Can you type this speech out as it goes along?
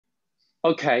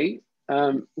Okay,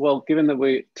 well, given that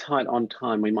we're tight on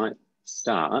time, we might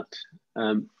start.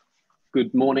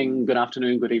 Good morning, good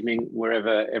afternoon, good evening,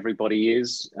 wherever everybody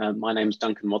is. My name's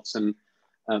Duncan Watson.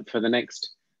 For the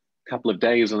next couple of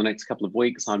days or the next couple of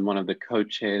weeks, I'm one of the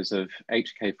co-chairs of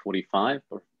HK45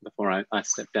 before I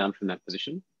step down from that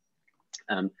position.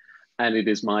 And it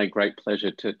is my great pleasure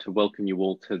to welcome you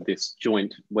all to this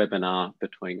joint webinar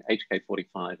between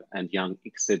HK45 and Young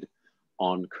ICSID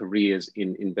on careers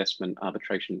in investment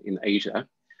arbitration in Asia.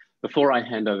 Before I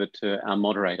hand over to our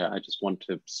moderator, I just want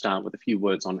to start with a few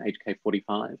words on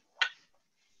HK45.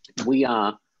 We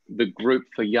are the group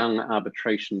for young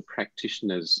arbitration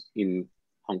practitioners in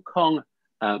Hong Kong,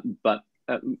 but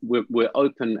we're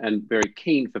open and very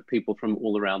keen for people from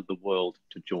all around the world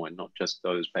to join, not just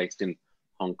those based in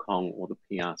Hong Kong or the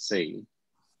PRC.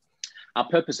 Our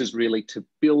purpose is really to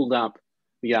build up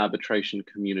the arbitration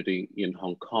community in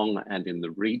Hong Kong and in the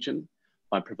region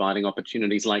by providing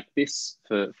opportunities like this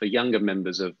for younger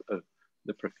members of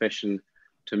the profession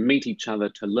to meet each other,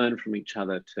 to learn from each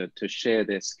other, to share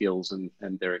their skills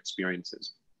and their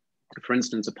experiences. For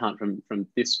instance, apart from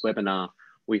this webinar,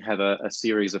 we have a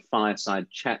series of fireside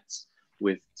chats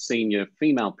with senior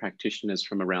female practitioners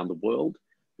from around the world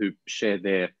who share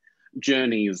their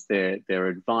journeys, their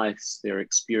advice, their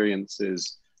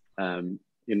experiences,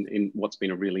 in what's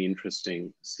been a really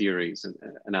interesting series.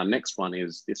 And our next one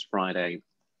is this Friday,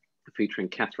 featuring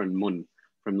Catherine Mun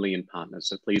from Lee & Partners.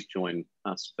 So please join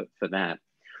us for that.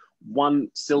 One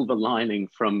silver lining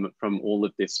from all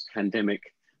of this pandemic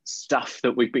stuff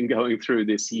that we've been going through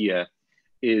this year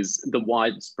is the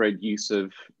widespread use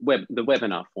of the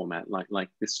webinar format like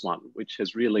this one, which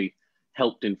has really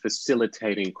helped in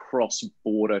facilitating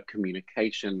cross-border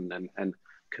communication and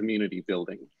community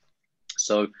building.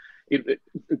 So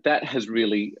that has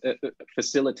really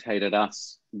facilitated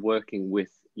us working with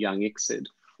Young ICSID,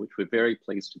 which we're very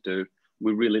pleased to do.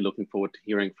 We're really looking forward to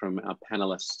hearing from our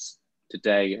panelists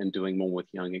today and doing more with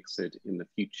Young ICSID in the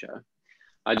future.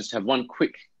 I just have one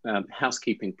quick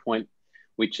housekeeping point,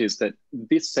 which is that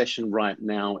this session right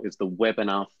now is the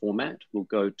webinar format. We'll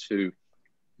go to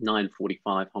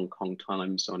 9:45 Hong Kong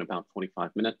time, so in about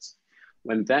 45 minutes.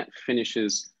 When that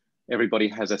finishes, everybody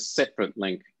has a separate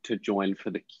link to join for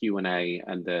the Q&A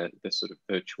and the sort of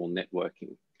virtual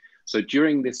networking. So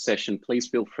during this session, please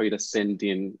feel free to send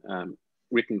in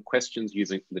written questions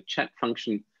using the chat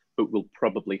function, but we'll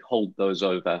probably hold those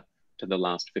over to the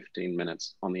last 15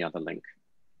 minutes on the other link.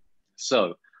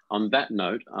 So on that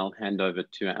note, I'll hand over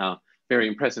to our very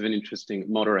impressive and interesting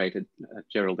moderator,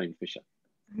 Geraldine Fisher.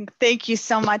 Thank you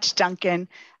so much, Duncan.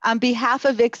 On behalf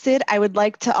of ICSID, I would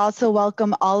like to also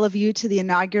welcome all of you to the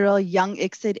inaugural Young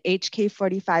ICSID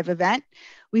HK45 event.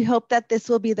 We hope that this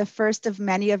will be the first of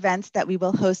many events that we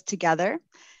will host together.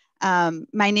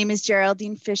 My name is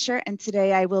Geraldine Fisher, and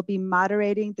today I will be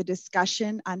moderating the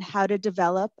discussion on how to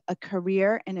develop a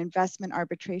career in investment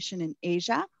arbitration in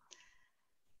Asia.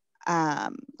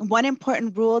 One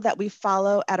important rule that we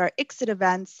follow at our ICSID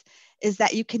events is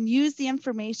that you can use the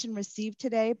information received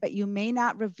today, but you may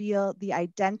not reveal the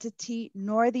identity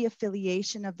nor the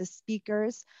affiliation of the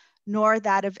speakers, nor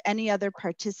that of any other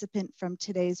participant from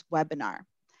today's webinar.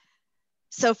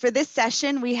 So for this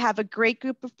session, we have a great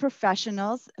group of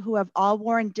professionals who have all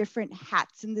worn different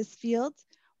hats in this field,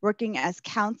 working as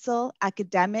counsel,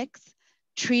 academics,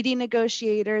 treaty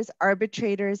negotiators,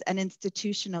 arbitrators, and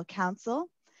institutional counsel.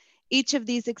 Each of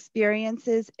these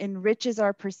experiences enriches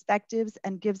our perspectives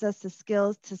and gives us the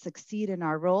skills to succeed in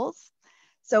our roles.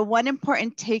 So one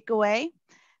important takeaway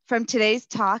from today's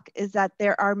talk is that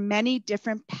there are many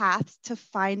different paths to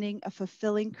finding a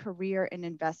fulfilling career in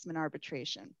investment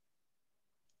arbitration.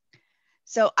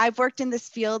 So I've worked in this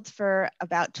field for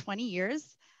about 20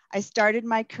 years. I started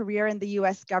my career in the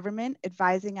US government,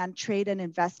 advising on trade and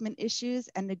investment issues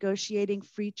and negotiating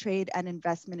free trade and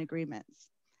investment agreements.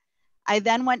 I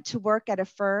then went to work at a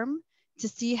firm to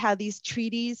see how these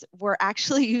treaties were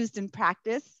actually used in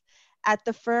practice. At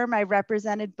the firm, I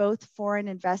represented both foreign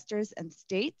investors and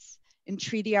states in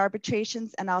treaty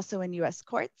arbitrations and also in US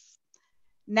courts.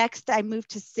 Next, I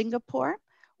moved to Singapore,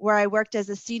 where I worked as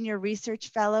a senior research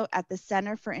fellow at the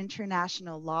Center for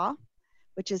International Law,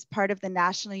 which is part of the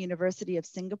National University of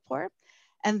Singapore.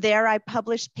 And there I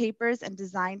published papers and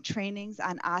designed trainings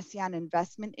on ASEAN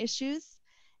investment issues.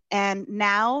 And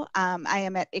now I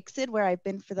am at ICSID, where I've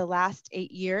been for the last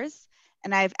 8 years,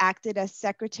 and I've acted as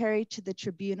secretary to the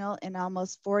tribunal in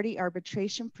almost 40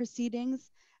 arbitration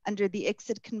proceedings under the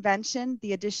ICSID Convention,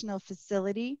 the additional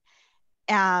facility,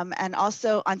 and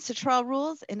also on citral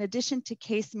rules. In addition to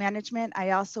case management, I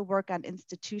also work on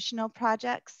institutional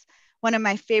projects One of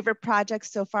my favorite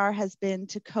projects so far has been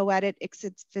to co-edit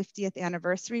ICSID's 50th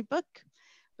anniversary book,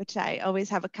 which I always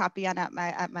have a copy on at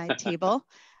my table.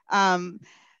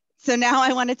 So now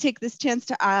I want to take this chance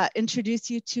to introduce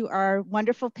you to our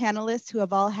wonderful panelists who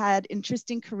have all had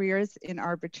interesting careers in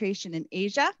arbitration in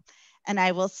Asia. And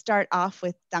I will start off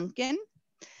with Duncan.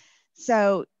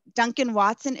 So Duncan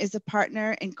Watson is a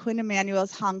partner in Quinn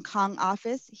Emanuel's Hong Kong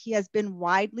office. He has been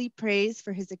widely praised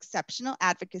for his exceptional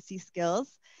advocacy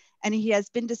skills, and he has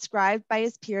been described by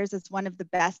his peers as one of the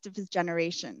best of his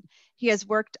generation. He has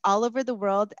worked all over the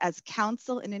world as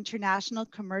counsel in international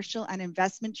commercial and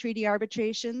investment treaty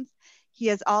arbitrations. He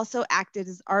has also acted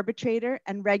as arbitrator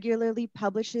and regularly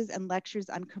publishes and lectures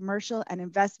on commercial and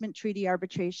investment treaty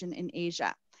arbitration in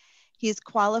Asia. He is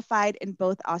qualified in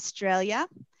both Australia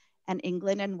and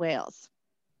England and Wales.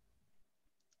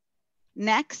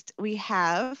 Next, we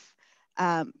have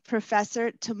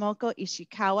Professor Tomoko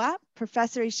Ishikawa.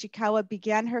 Professor Ishikawa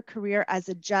began her career as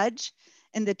a judge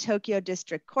in the Tokyo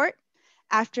District Court.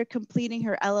 After completing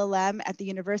her LLM at the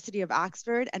University of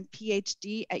Oxford and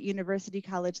PhD at University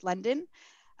College London,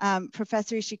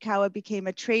 Professor Ishikawa became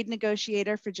a trade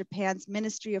negotiator for Japan's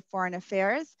Ministry of Foreign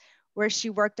Affairs, where she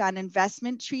worked on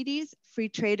investment treaties, free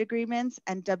trade agreements,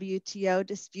 and WTO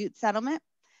dispute settlement.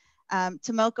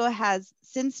 Tomoko has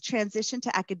since transitioned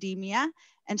to academia,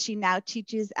 and she now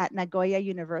teaches at Nagoya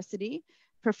University.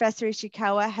 Professor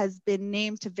Ishikawa has been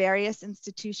named to various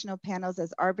institutional panels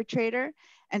as arbitrator,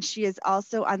 and she is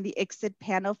also on the ICSID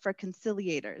panel for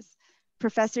conciliators.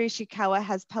 Professor Ishikawa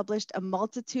has published a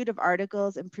multitude of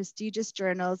articles in prestigious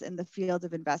journals in the field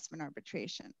of investment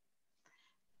arbitration.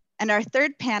 And our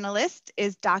third panelist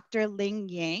is Dr. Ling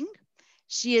Yang.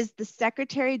 She is the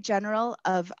Secretary General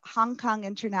of Hong Kong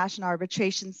International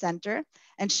Arbitration Center,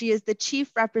 and she is the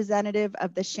Chief Representative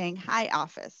of the Shanghai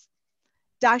office.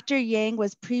 Dr. Yang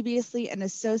was previously an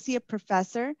Associate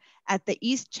Professor at the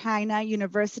East China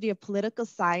University of Political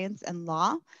Science and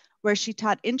Law, where she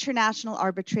taught international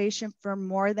arbitration for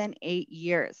more than 8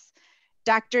 years.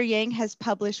 Dr. Yang has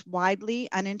published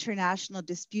widely on international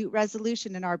dispute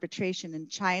resolution and arbitration in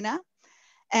China,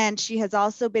 and she has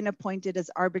also been appointed as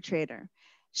arbitrator.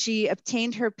 She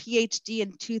obtained her PhD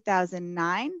in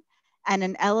 2009 and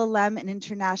an LLM in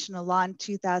international law in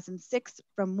 2006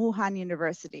 from Wuhan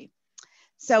University.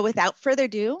 So without further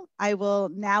ado, I will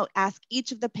now ask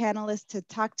each of the panelists to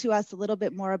talk to us a little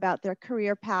bit more about their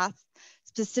career paths,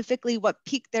 specifically what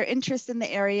piqued their interest in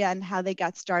the area and how they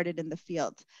got started in the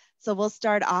field. So we'll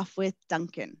start off with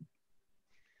Duncan.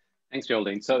 Thanks,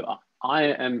 Geraldine. So I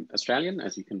am Australian,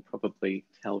 as you can probably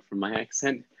tell from my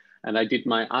accent, and I did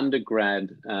my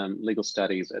undergrad legal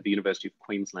studies at the University of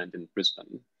Queensland in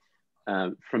Brisbane.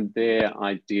 From there,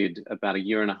 I did about 1.5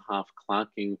 years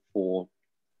clerking for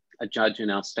a judge in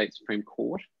our state Supreme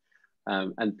Court.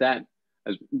 And that,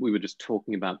 as we were just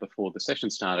talking about before the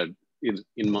session started, is,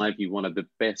 in my view, one of the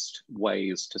best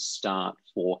ways to start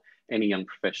for any young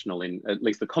professional in at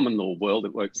least the common law world.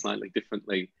 It works slightly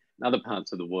differently in other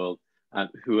parts of the world,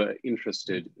 who are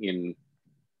interested in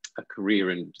a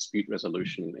career in dispute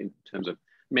resolution in terms of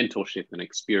mentorship and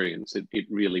experience. It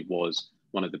really was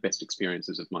one of the best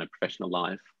experiences of my professional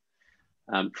life.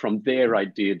 From there, I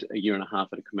did 1.5 years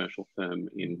at a commercial firm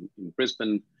in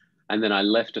Brisbane, and then I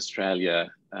left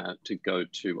Australia to go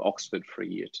to Oxford for a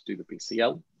year to do the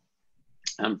BCL.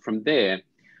 From there,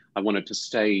 I wanted to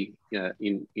stay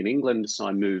in England, so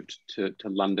I moved to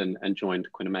London and joined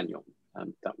Quinn Emanuel.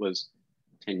 That was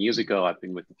 10 years ago. I've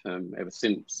been with the firm ever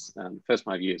since. The first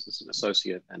 5 years as an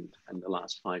associate and the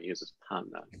last 5 years as a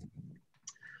partner.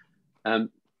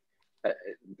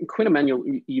 Quinn Emanuel,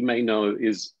 you may know,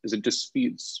 is a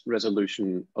disputes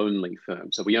resolution only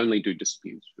firm. So we only do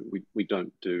disputes. We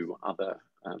don't do other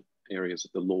areas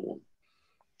of the law.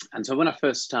 And so when I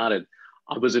first started,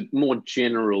 I was a more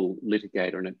general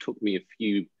litigator, and it took me a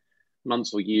few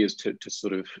months or years to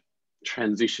sort of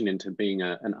transition into being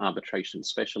an arbitration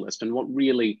specialist. And what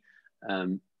really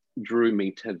drew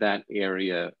me to that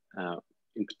area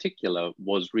in particular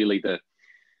was really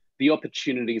the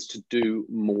opportunities to do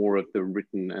more of the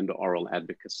written and oral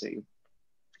advocacy.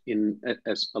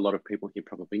 As a lot of people here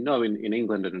probably know, in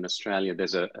England and in Australia,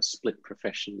 there's a split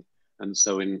profession. And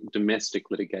so in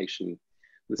domestic litigation,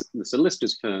 the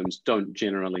solicitors' firms don't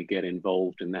generally get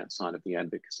involved in that side of the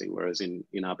advocacy, whereas in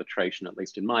arbitration, at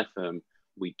least in my firm,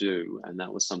 we do. And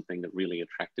that was something that really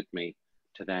attracted me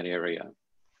to that area.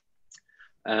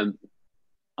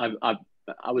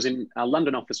 I was in our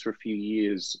London office for a few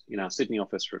years, in our Sydney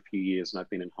office for a few years, and I've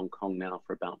been in Hong Kong now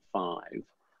for about 5.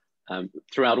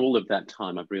 Throughout all of that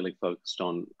time, I've really focused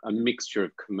on a mixture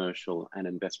of commercial and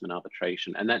investment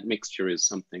arbitration. And that mixture is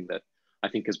something that I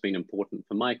think has been important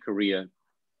for my career,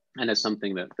 and is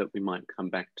something that we might come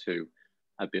back to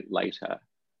a bit later.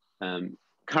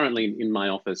 Currently in my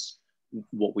office,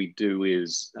 what we do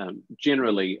is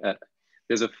generally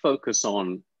there's a focus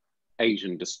on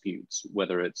Asian disputes,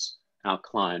 whether it's our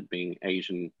client being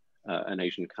Asian, an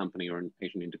Asian company or an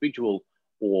Asian individual,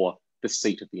 or the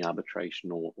seat of the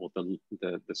arbitration, or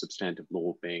the substantive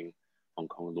law being Hong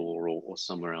Kong law or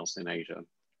somewhere else in Asia,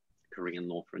 Korean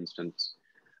law, for instance.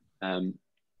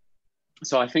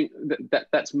 So I think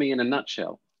that's me in a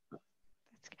nutshell.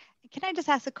 Can I just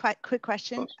ask a quick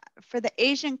question? For the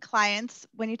Asian clients,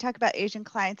 when you talk about Asian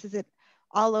clients, is it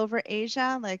all over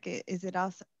Asia? Like, is it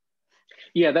also?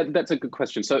 Yeah, that's a good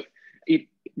question. So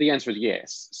the answer is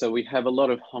yes. So we have a lot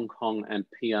of Hong Kong and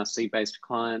PRC-based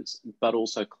clients, but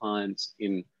also clients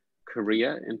in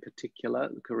Korea in particular.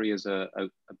 Korea is a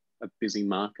busy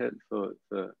market for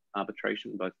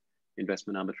arbitration, both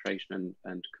investment arbitration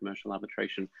and commercial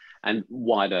arbitration, and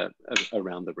wider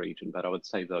around the region. But I would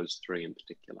say those three in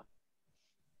particular.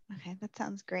 Okay, that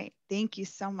sounds great. Thank you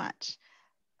so much.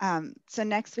 So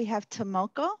next we have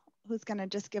Tomoko, who's going to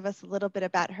just give us a little bit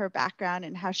about her background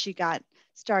and how she got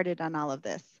started on all of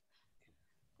this.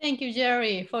 Thank you,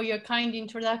 Jerry, for your kind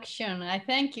introduction. I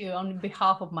thank you on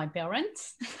behalf of my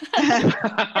parents.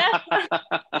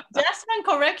 Just one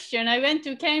correction, I went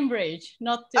to Cambridge,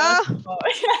 not to Oxford.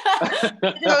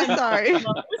 So sorry.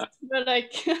 But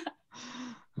like,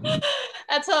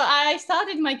 and so I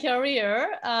started my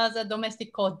career as a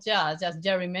domestic court judge, as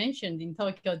Jerry mentioned, in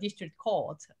Tokyo District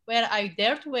Court, where I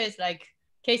dealt with like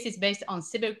cases based on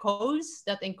civil codes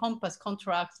that encompass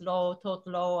contract law, tort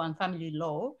law, and family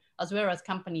law, as well as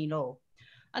company law.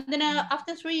 And then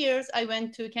after 3 years, I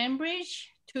went to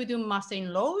Cambridge to do master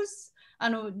in laws,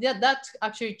 and that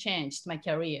actually changed my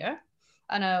career.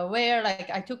 And where like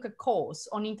I took a course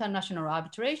on international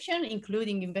arbitration,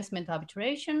 including investment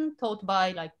arbitration, taught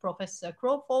by like Professor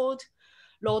Crawford,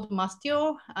 Lord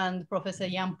Mastio, and Professor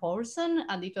Jan Paulsen.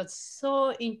 And it was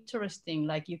so interesting,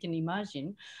 like you can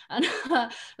imagine. And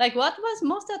like what was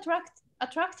most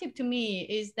attractive to me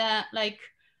is that like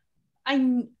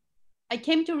I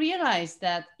came to realize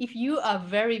that if you are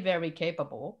very, very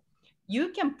capable,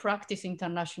 you can practice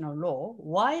international law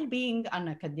while being an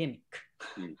academic.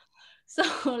 So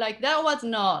like that was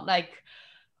not like,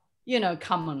 you know,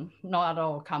 common, not at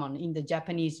all common in the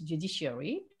Japanese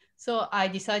judiciary. So I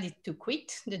decided to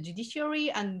quit the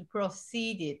judiciary and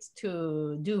proceeded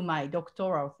to do my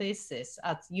doctoral thesis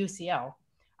at UCL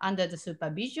under the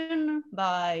supervision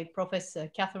by Professor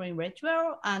Catherine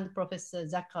Redwell and Professor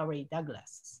Zachary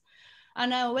Douglas.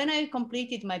 And when I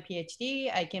completed my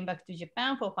PhD, I came back to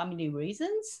Japan for family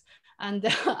reasons. And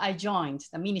I joined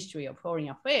the Ministry of Foreign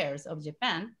Affairs of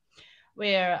Japan,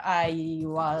 where I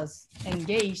was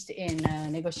engaged in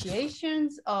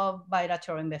negotiations of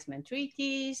bilateral investment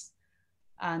treaties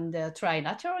and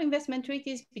trilateral investment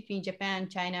treaties between Japan,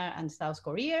 China, and South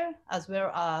Korea, as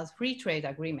well as free trade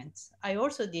agreements. I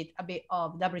also did a bit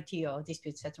of WTO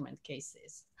dispute settlement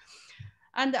cases.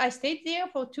 And I stayed there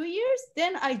for 2 years.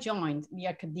 Then I joined the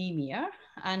academia.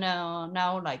 And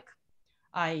now like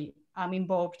I am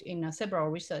involved in several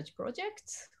research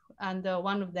projects. And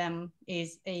one of them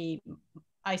is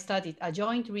I started a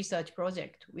joint research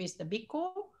project with the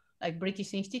BICO, like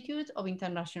British Institute of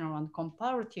International and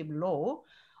Comparative Law,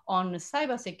 on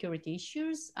cybersecurity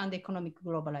issues and economic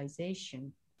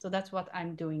globalization. So that's what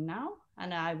I'm doing now.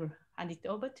 And I will hand it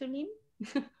over to Lim.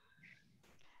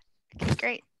 Okay,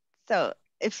 great. So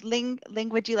if Ling,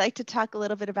 would you like to talk a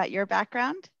little bit about your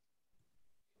background?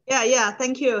 Yeah,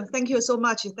 thank you. Thank you so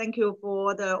much. Thank you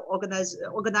for the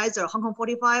organizer,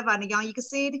 HK45 and Young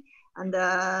Exceed. And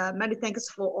many thanks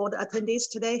for all the attendees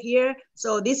today here.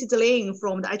 So this is Ling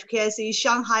from the HKIC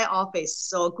Shanghai office.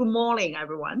 So good morning,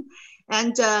 everyone.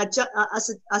 And as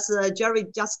Jerry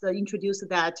just introduced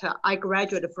that, I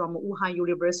graduated from Wuhan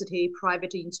University,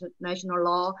 private international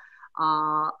law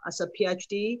as a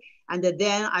PhD. And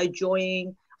then I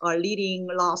joined a leading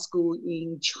law school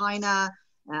in China,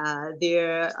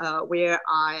 where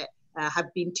I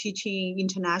have been teaching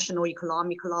international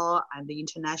economic law and the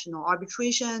international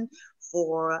arbitration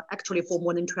for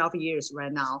more than 12 years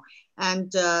right now.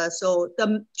 And so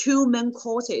the two main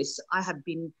courses I have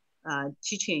been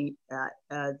teaching,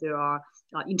 there are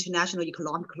international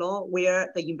economic law, where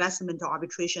the investment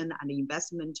arbitration and the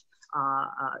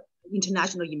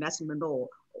international investment law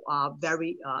are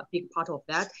very big part of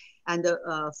that. And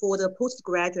for the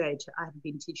postgraduate, I have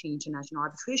been teaching international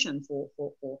arbitration for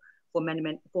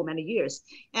many years.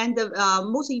 And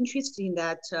most interesting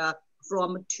that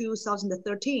from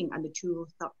 2013 and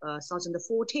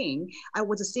 2014, I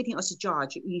was sitting as a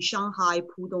judge in Shanghai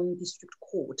Pudong District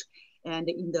Court. and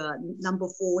in the number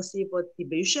 4 civil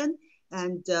division.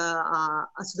 And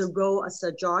as the role as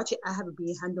a judge, I have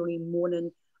been handling more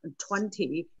than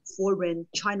 20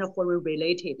 China foreign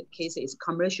related cases,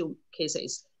 commercial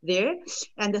cases there.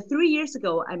 And 3 years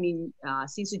ago, I mean,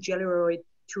 since January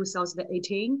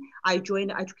 2018, I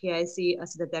joined HK45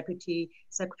 as the Deputy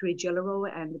Secretary General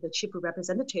and the Chief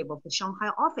Representative of the Shanghai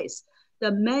office.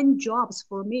 The main jobs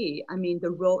for me, I mean,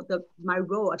 my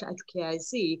role at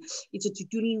HK45 is to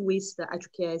dealing with the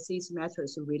HK45's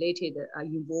matters related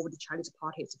involved Chinese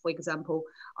parties. For example,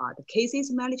 the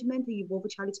cases management involved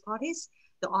Chinese parties,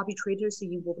 the arbitrators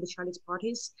involved Chinese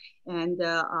parties, and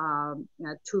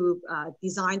to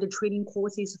design the training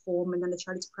courses for mainland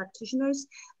Chinese practitioners,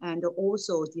 and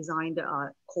also design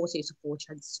the courses for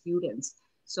Chinese students.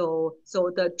 So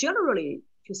generally,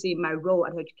 to see my role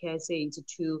at HK45 is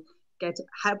to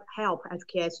help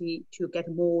HK45 to get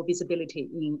more visibility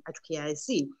in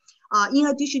HK45. In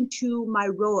addition to my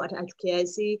role at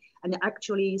HK45, and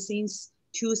actually since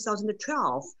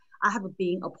 2012, I have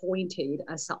been appointed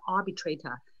as an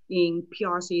arbitrator in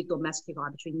PRC domestic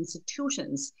arbitration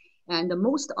institutions. And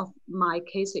most of my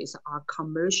cases are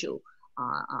commercial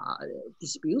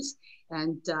disputes,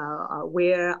 and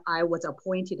where I was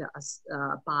appointed as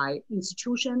by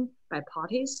institution, by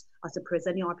parties, as a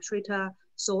presiding arbitrator,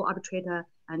 sole arbitrator,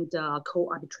 and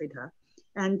co-arbitrator.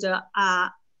 And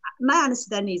my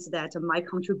understanding is that my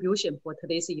contribution for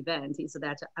today's event is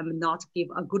that I'm not give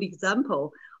a good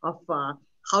example of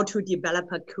how to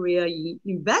develop a career in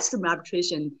investment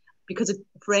arbitration, because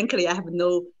frankly, I have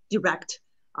no direct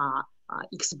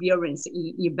experience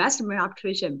in investment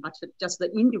arbitration, but just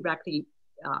the indirect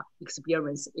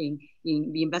experience in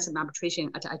the investment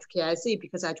arbitration at HK45,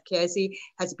 because HK45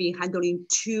 has been handling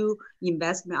 2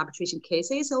 investment arbitration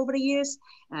cases over the years.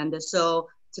 And so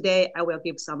today I will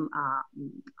give some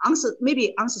answer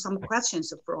some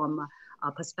questions from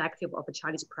perspective of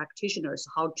Chinese practitioners,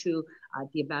 how to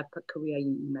develop a career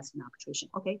in investment arbitration.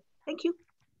 Okay, thank you.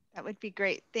 That would be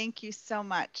great. Thank you so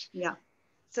much. Yeah.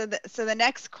 So the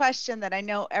next question that I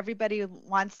know everybody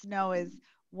wants to know is,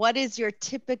 what is your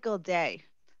typical day?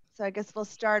 So I guess we'll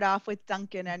start off with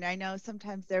Duncan, and I know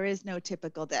sometimes there is no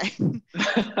typical day.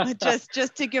 But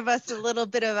just to give us a little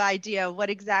bit of idea, what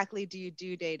exactly do you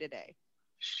do day to day?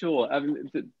 Sure.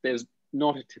 There's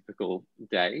not a typical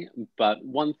day, but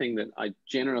one thing that I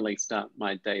generally start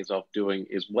my days off doing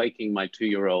is waking my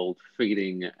 2-year-old,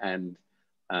 feeding and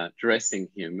dressing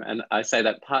him. And I say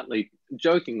that partly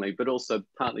jokingly, but also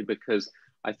partly because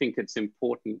I think it's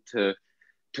important to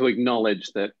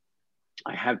acknowledge that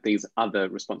I have these other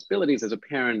responsibilities as a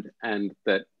parent, and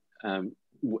that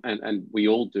and we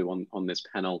all do on this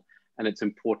panel. And it's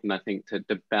important, I think,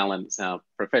 to balance our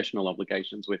professional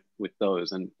obligations with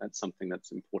those. And that's something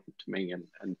that's important to me,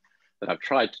 and that I've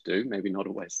tried to do, maybe not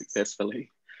always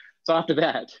successfully. So after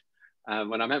that,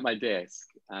 when I'm at my desk,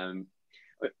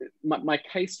 my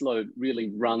caseload really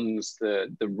runs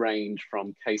the range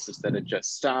from cases that are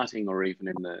just starting, or even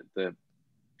in the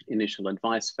initial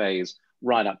advice phase,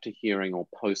 right up to hearing or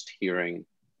post-hearing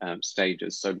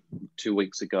stages. So 2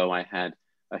 weeks ago, I had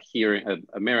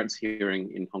a merits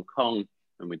hearing in Hong Kong,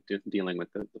 and we're dealing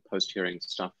with the post-hearing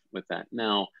stuff with that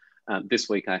now. This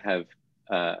week I have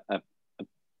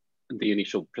the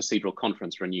initial procedural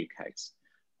conference for a new case.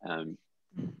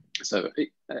 So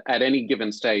at any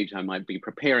given stage, I might be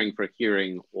preparing for a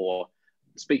hearing, or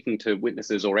speaking to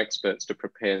witnesses or experts to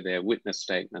prepare their witness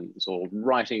statements, or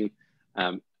writing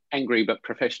angry but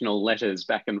professional letters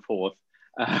back and forth.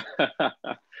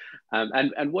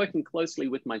 And working closely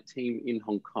with my team in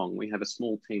Hong Kong. We have a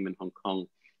small team in Hong Kong,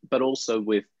 but also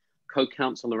with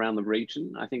co-counsel around the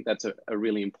region. I think that's a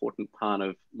really important part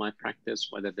of my practice,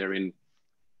 whether they're in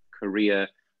Korea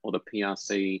or the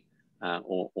PRC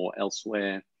or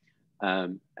elsewhere,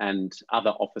 and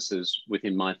other offices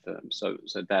within my firm. So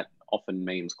that often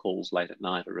means calls late at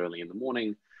night or early in the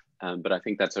morning. But I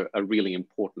think that's a really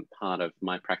important part of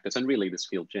my practice, and really this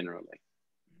field generally.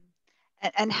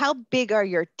 And how big are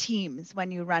your teams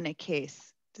when you run a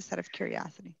case, just out of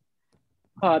curiosity?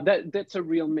 That's a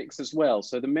real mix as well.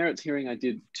 So the merits hearing I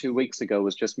did 2 weeks ago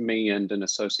was just me and an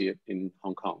associate in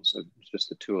Hong Kong. So it's just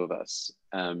the 2 of us.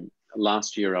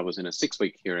 Last year, I was in a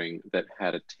 6-week hearing that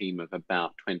had a team of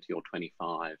about 20 or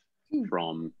 25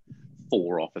 from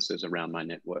 4 offices around my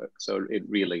network. So it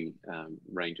really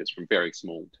ranges from very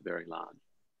small to very large.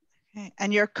 Okay.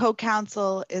 And your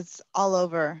co-counsel is all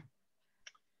over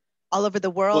the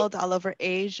world, all over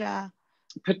Asia?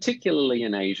 Particularly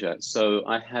in Asia. So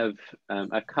I have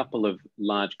a couple of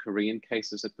large Korean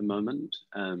cases at the moment,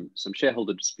 some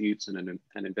shareholder disputes and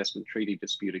an investment treaty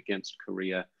dispute against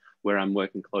Korea, where I'm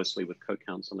working closely with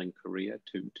co-counsel in Korea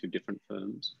to different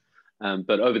firms.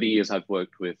 But over the years, I've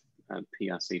worked with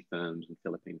PRC firms and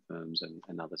Philippine firms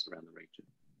and others around the region.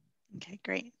 Okay,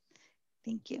 great.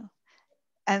 Thank you.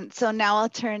 And so now I'll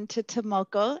turn to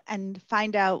Tomoko and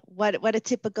find out what a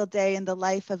typical day in the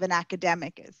life of an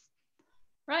academic is.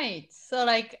 Right. So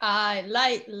like I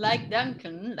like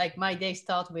Duncan, like my day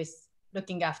starts with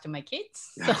looking after my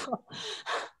kids. So,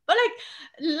 but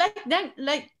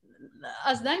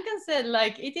as Duncan said,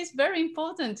 like it is very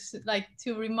important, like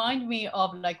to remind me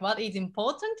of like what is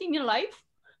important in your life,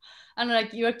 and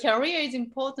like your career is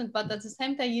important, but at the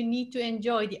same time you need to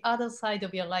enjoy the other side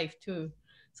of your life too.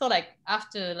 So like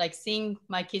after like seeing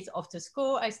my kids off to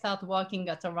school, I start working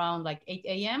at around like 8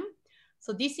 a.m.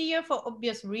 So this year, for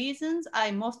obvious reasons, I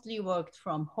mostly worked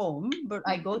from home, but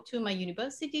I go to my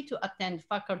university to attend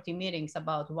faculty meetings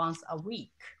about once a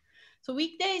week. So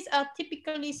weekdays are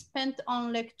typically spent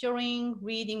on lecturing,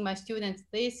 reading my students'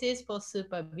 thesis for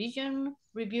supervision,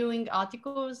 reviewing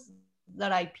articles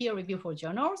that I peer review for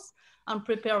journals, and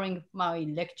preparing my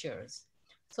lectures.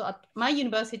 So at my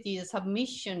university, the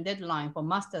submission deadline for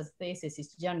master's thesis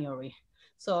is January.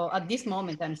 So at this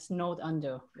moment, I'm snowed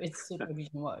under with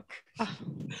supervision work.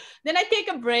 Then I take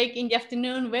a break in the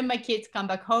afternoon when my kids come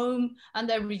back home,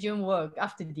 and I resume work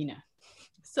after dinner.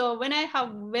 So when I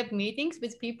have web meetings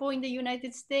with people in the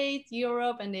United States,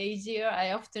 Europe, and Asia,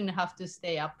 I often have to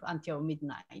stay up until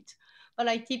midnight. But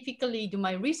I typically do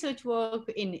my research work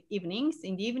in the evenings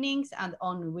and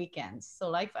on weekends. So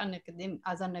life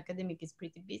as an academic is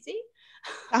pretty busy.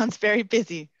 Sounds very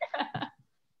busy.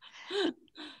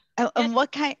 And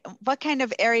what kind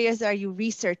of areas are you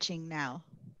researching now?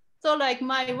 So like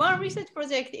my one research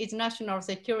project is national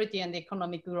security and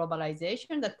economic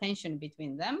globalization, the tension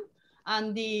between them.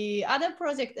 And the other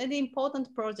project, and the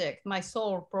important project, my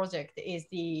sole project, is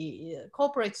the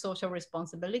corporate social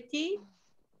responsibility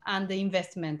and the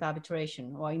investment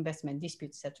arbitration or investment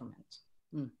dispute settlement.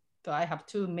 So I have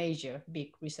two major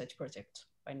big research projects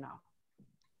right now.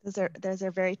 Those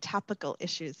are very topical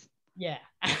issues. Yeah.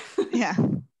 Yeah.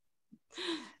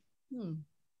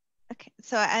 Okay,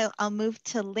 so I'll move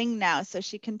to Ling now, so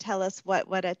she can tell us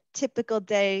what a typical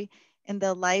day in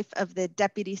the life of the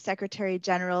Deputy Secretary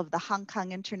General of the Hong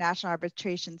Kong International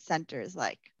Arbitration Center is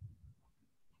like.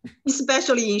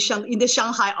 Especially in the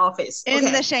Shanghai office. In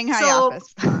the Shanghai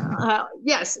office.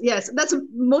 Yes, that's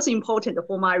most important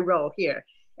for my role here.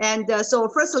 And so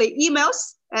firstly,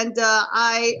 emails. And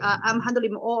I'm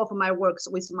handling all of my works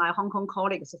with my Hong Kong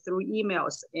colleagues through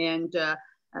emails, and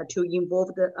to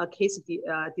involve the case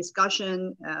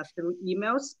discussion through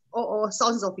emails or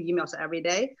thousands of emails every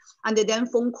day. And then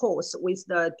phone calls with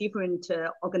the different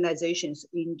organizations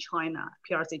in China,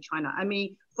 PRC China. I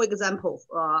mean, for example,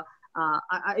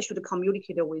 I should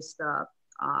communicate with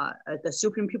the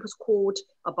Supreme People's Court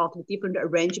about the different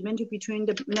arrangement between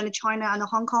the mainland China and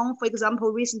Hong Kong. For example,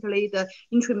 recently the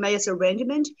interim mayor's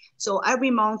arrangement. So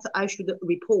every month I should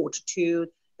report to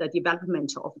the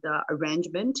development of the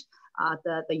arrangement,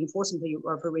 the enforcement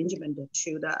of arrangement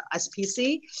to the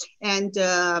SPC, and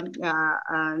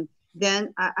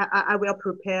then I will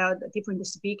prepare the different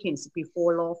speakings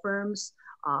before law firms,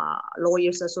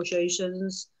 lawyers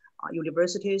associations,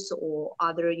 universities, or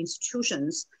other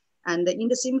institutions. And in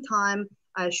the same time,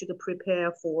 I should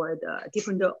prepare for the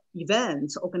different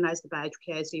events organized by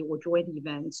HKIC or joint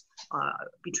events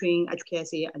between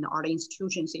HKIC and other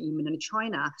institutions in mainland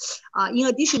China. In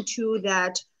addition to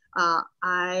that,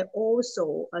 I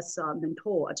also, as a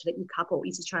mentor at the ECAPO,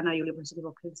 East China University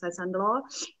of Political Science and Law,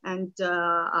 and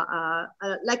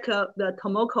like the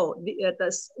Tomoko,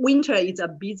 the winter is a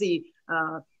busy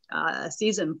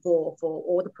season for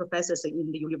all the professors in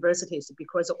the universities,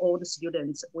 because all the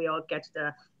students will get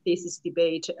the thesis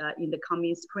debate in the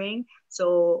coming spring.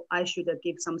 So I should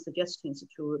give some suggestions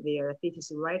to their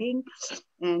thesis writing.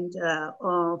 And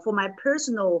for my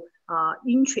personal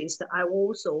interest, I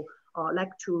also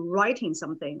like to writing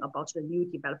something about the new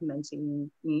developments in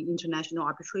international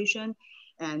arbitration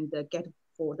and get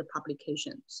for the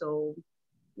publication. So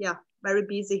yeah, very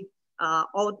busy.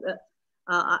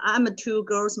 I'm a two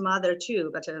girls mother too,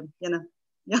 but you know,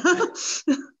 yeah.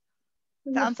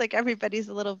 Sounds like everybody's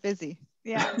a little busy.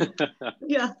 Yeah.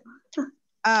 Yeah.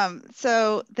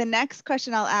 So the next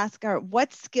question I'll ask are,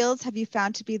 what skills have you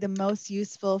found to be the most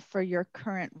useful for your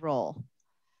current role?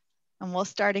 And we'll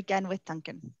start again with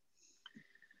Duncan.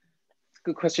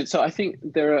 Good question. So I think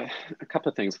there are a couple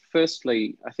of things.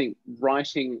 Firstly, I think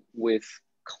writing with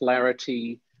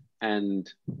clarity and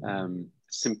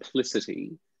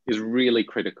simplicity is really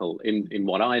critical in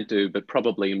what I do, but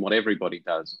probably in what everybody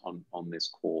does on this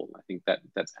call. I think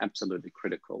that's absolutely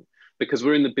critical, because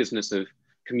we're in the business of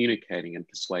communicating and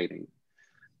persuading.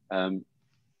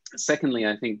 Secondly,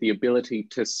 I think the ability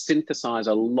to synthesize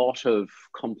a lot of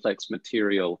complex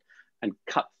material and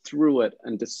cut through it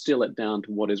and distill it down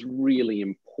to what is really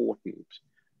important.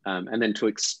 And then to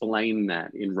explain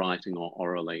that in writing or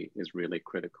orally is really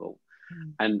critical.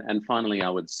 And finally, I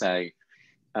would say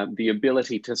the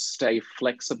ability to stay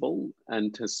flexible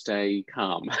and to stay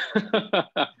calm,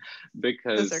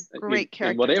 because those are great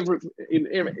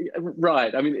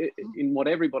right. I mean, in what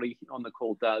everybody on the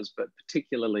call does, but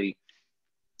particularly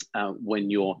when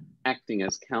you're acting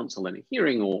as counsel in a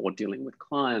hearing or dealing with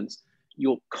clients,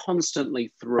 you're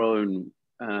constantly thrown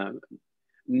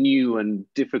new and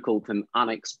difficult and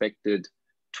unexpected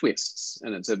twists,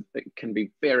 and it can be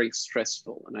very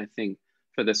stressful. And I think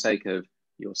for the sake of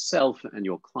yourself and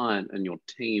your client and your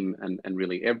team and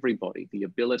really everybody, the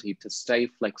ability to stay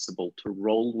flexible, to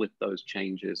roll with those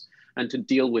changes and to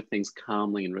deal with things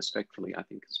calmly and respectfully, I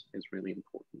think is really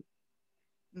important.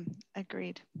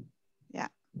 Agreed. Yeah.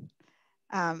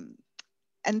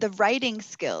 And the writing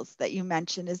skills that you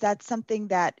mentioned, is that something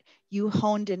that you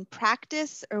honed in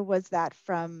practice, or was that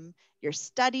from your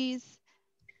studies?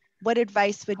 What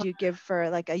advice would you give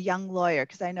for like a young lawyer?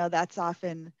 Because I know that's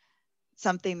often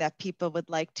something that people would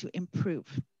like to improve.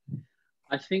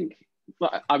 I think,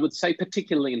 well, I would say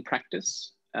particularly in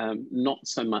practice, not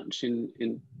so much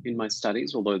in my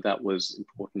studies, although that was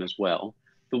important as well.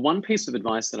 The one piece of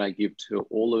advice that I give to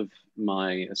all of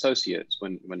my associates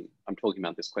when I'm talking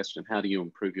about this question, how do you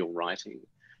improve your writing,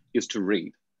 is to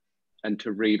read, and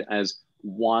to read as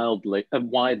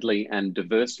widely and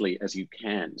diversely as you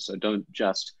can. So don't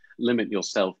just limit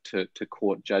yourself to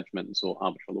court judgments or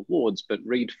arbitral awards, but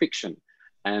read fiction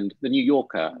and the New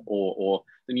Yorker or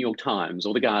the New York Times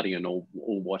or the Guardian or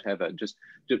whatever. Just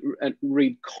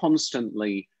read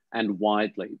constantly and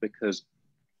widely, because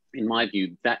in my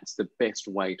view, that's the best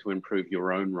way to improve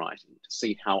your own writing, to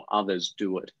see how others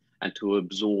do it and to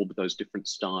absorb those different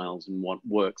styles and what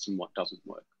works and what doesn't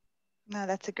work. No,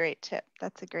 that's a great tip.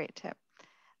 That's a great tip.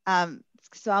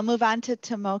 So I'll move on to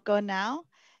Tomoko now.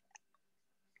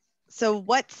 So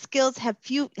what skills have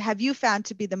you found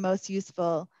to be the most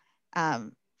useful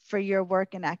for your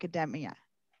work in academia?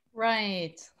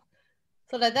 Right.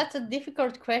 So that's a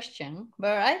difficult question,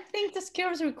 but I think the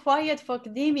skills required for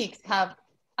academics have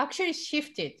actually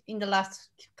shifted in the last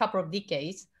couple of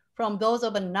decades from those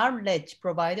of a knowledge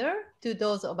provider to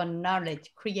those of a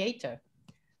knowledge creator.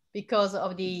 Because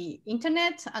of the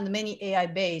internet and many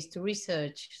AI-based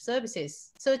research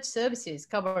services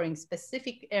covering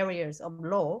specific areas of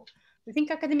law, we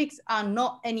think academics are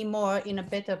not anymore in a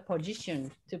better position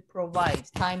to provide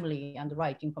timely and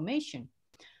right information.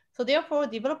 So therefore,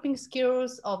 developing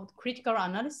skills of critical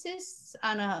analysis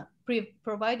and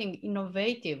providing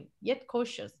innovative yet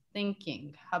cautious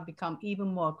thinking have become even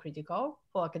more critical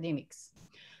for academics.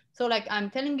 So like I'm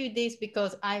telling you this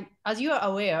because as you are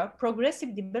aware,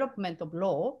 progressive development of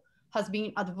law has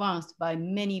been advanced by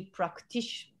many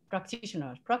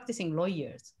practitioners, practicing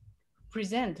lawyers,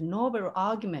 present novel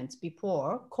arguments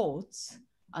before courts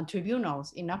and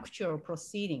tribunals in actual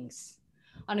proceedings.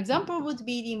 An example would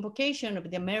be the invocation of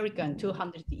the American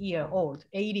 200-year-old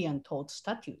alien tort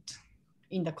statute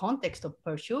in the context of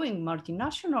pursuing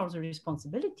multinationals'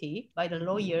 responsibility by the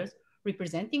lawyers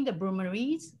representing the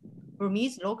Burmese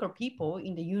local people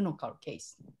in the Unocal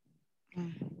case.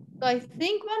 So I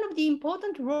think one of the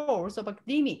important roles of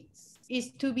academics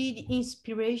is to be the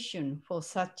inspiration for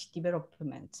such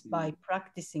development by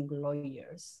practicing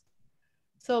lawyers.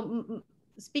 So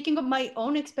speaking of my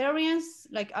own experience,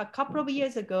 like a couple of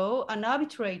years ago, an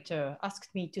arbitrator asked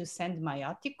me to send my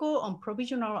article on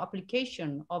provisional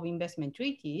application of investment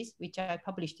treaties, which I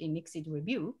published in Exit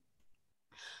Review,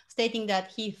 stating that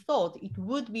he thought it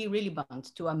would be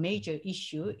relevant to a major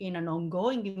issue in an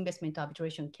ongoing investment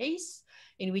arbitration case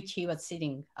in which he was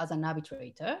sitting as an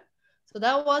arbitrator. So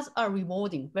that was a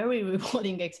very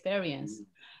rewarding experience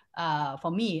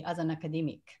for me as an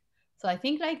academic. So I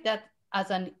think like that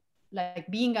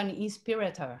being an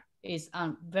inspirator is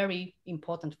a very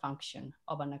important function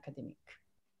of an academic.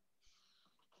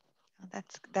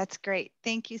 That's great.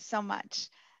 Thank you so much.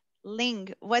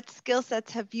 Ling, what skill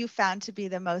sets have you found to be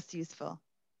the most useful?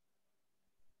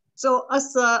 So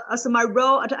as my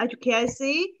role at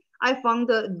HK45, I found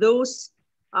those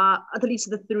at least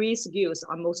the 3 skills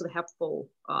are most helpful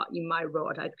in my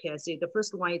role at HK45. The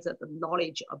first one is the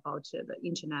knowledge about the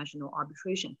international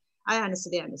arbitration. I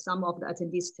understand some of the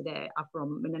attendees today are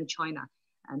from mainland China,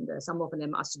 and some of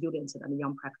them are students and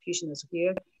young practitioners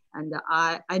here. And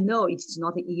I know it's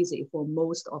not easy for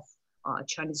most of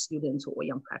Chinese students or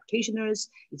young practitioners.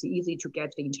 It's easy to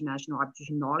get the international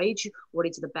arbitration knowledge, what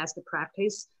is the best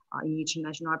practice, in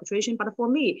international arbitration. But for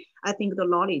me, I think the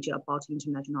knowledge about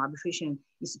international arbitration,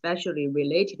 especially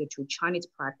related to Chinese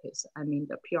practice, I mean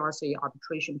the PRC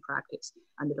arbitration practice,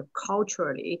 and the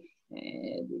culturally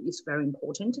is very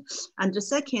important. And the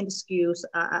second skills,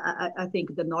 I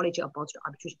think the knowledge about the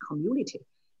arbitration community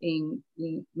in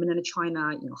mainland China,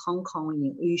 in Hong Kong,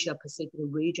 in Asia Pacific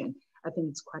region, I think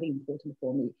it's quite important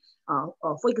for me.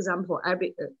 For example,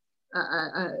 every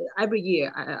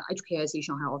year, HKIC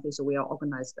Shanghai office, we are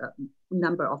organized a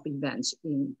number of events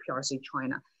in PRC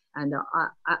China. And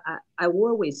I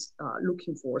always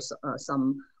looking for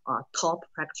some top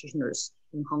practitioners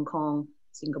in Hong Kong,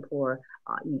 Singapore,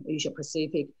 in Asia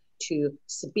Pacific to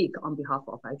speak on behalf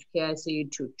of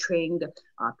HKIC, to train the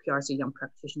PRC young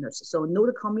practitioners. So know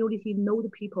the community, know the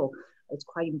people. It's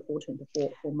quite important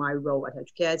for my role at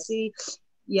HKIC.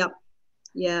 Yeah.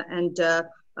 And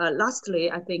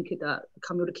lastly, I think the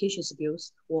communication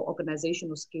skills or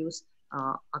organizational skills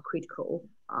are critical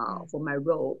for my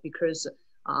role, because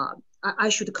I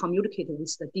should communicate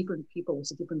with the different people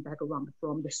with different background,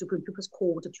 from the Supreme People's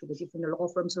Court to the different law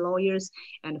firms, lawyers,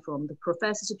 and from the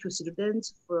professors to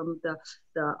students, from the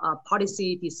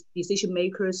policy decision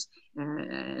makers,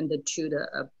 and to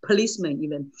the policemen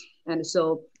even. And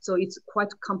so it's quite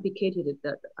complicated,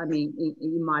 that I mean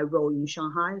in my role in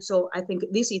Shanghai. So I think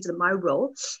this is my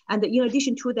role. And in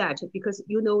addition to that, because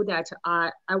you know that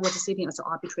I was sitting as an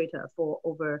arbitrator for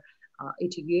over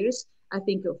 80 years. I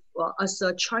think as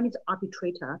a Chinese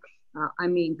arbitrator, I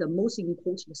mean, the most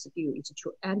important skill is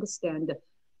to understand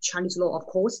Chinese law, of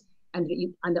course, and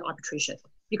the arbitration.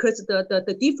 Because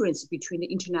the difference between the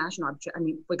international arbitration, I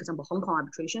mean, for example, Hong Kong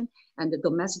arbitration and the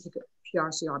domestic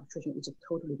PRC arbitration is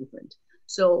totally different.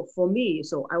 So for me,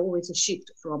 I always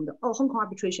shift from the Hong Kong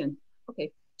arbitration,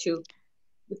 okay, to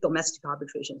the domestic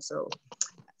arbitration. So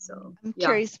I'm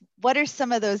curious, what are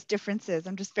some of those differences?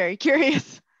 I'm just very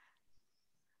curious.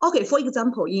 Okay, for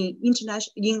example, in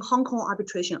Hong Kong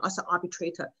arbitration, as an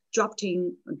arbitrator,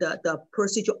 drafting the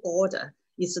procedure order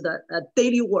is the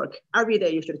daily work. Every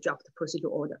day you should draft the procedure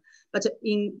order. But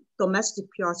in domestic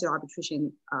PRC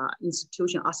arbitration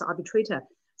institution, as an arbitrator,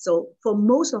 so for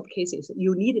most of cases,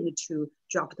 you needed to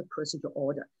draft the procedure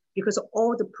order, because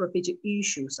all the procedure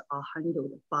issues are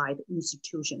handled by the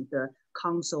institution, the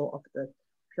council of the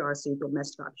PRC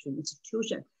domestic arbitration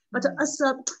institution. But as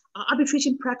an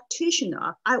arbitration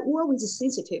practitioner, I always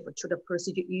sensitive to the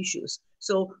procedure issues.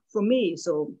 So for me,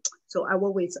 so I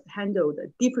always handle the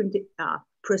different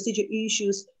procedure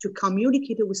issues to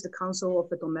communicate with the council of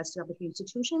the domestic arbitration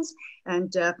institutions, and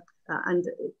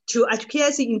to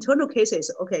HKIC internal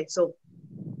cases. Okay, so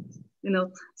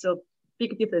so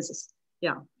big differences.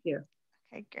 Yeah, here.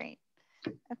 Okay, great.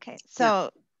 Okay,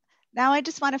 so now I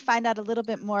just want to find out a little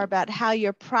bit more about how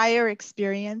your prior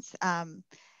experience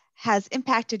has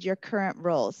impacted your current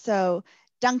role. So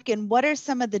Duncan, what are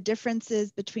some of the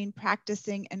differences between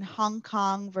practicing in Hong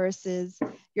Kong versus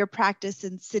your practice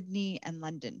in Sydney and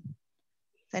London?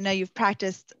 I know you've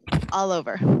practiced all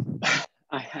over.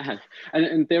 I have,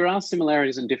 and there are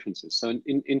similarities and differences. So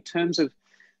in terms of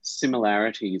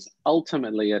similarities,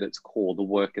 ultimately at its core, the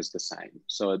work is the same.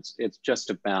 So it's just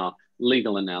about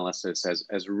legal analysis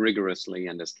as rigorously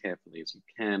and as carefully as you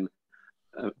can,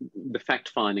 the fact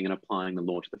finding and applying the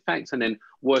law to the facts, and then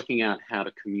working out how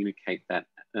to communicate that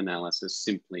analysis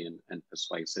simply and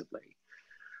persuasively.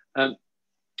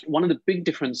 One of the big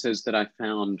differences that I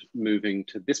found moving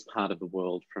to this part of the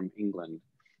world from England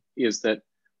is that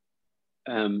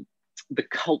the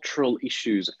cultural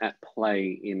issues at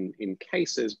play in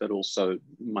cases, but also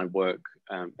my work,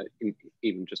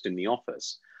 even just in the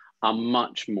office, are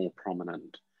much more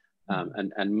prominent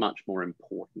and much more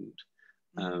important.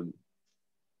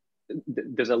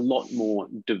 There's a lot more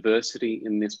diversity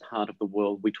in this part of the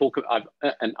world.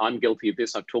 And I'm guilty of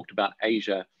this, I've talked about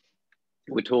Asia.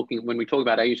 When we talk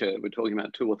about Asia, we're talking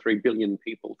about 2 or 3 billion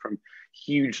people from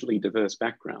hugely diverse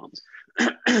backgrounds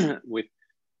with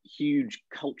huge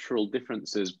cultural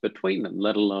differences between them,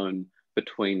 let alone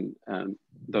between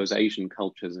those Asian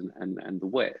cultures and the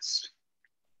West.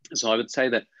 So I would say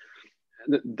that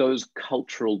those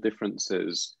cultural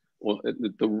differences, or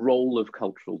the role of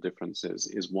cultural differences,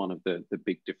 is one of the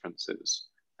big differences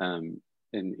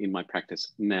in my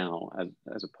practice now,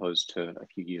 as opposed to a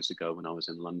few years ago when I was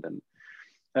in London.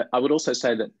 I would also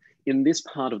say that in this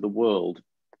part of the world,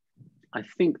 I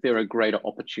think there are greater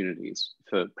opportunities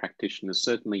for practitioners,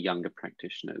 certainly younger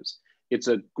practitioners. It's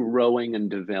a growing and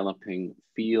developing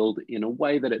field in a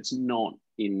way that it's not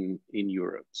in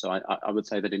Europe. So I would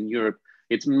say that in Europe,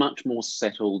 it's much more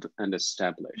settled and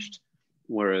established.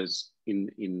 Whereas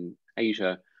in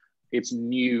Asia, it's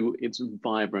new, it's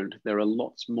vibrant. There are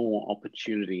lots more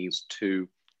opportunities to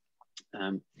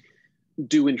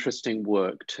do interesting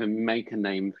work to make a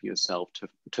name for yourself,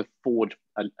 to forge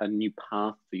a new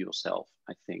path for yourself,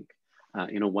 I think,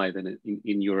 in a way that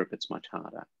in Europe it's much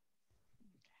harder.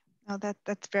 Oh,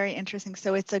 that's very interesting.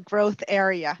 So it's a growth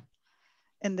area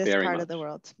in this part of the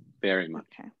world. Very much.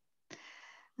 Okay.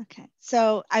 Okay.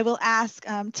 So I will ask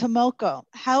Tomoko,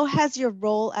 how has your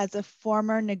role as a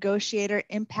former negotiator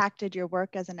impacted your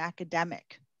work as an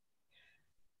academic?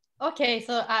 Okay,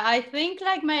 so I think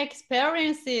like my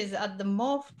experiences at the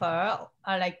MOFA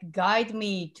like guide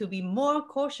me to be more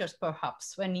cautious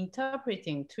perhaps when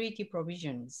interpreting treaty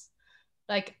provisions.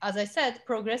 Like, as I said,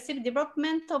 progressive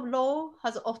development of law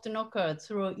has often occurred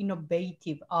through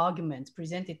innovative arguments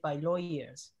presented by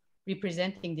lawyers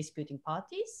representing disputing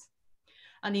parties.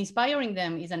 And inspiring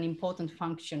them is an important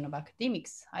function of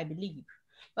academics, I believe.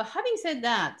 But having said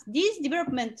that, these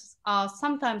developments are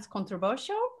sometimes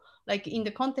controversial, like in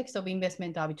the context of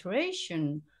investment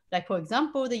arbitration, like for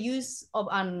example, the use of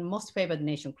an most favored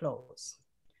nation clause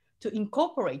to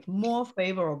incorporate more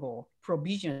favorable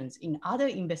provisions in other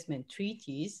investment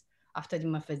treaties after the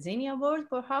Maffezeni Award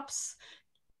perhaps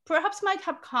might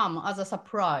have come as a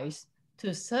surprise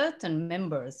to certain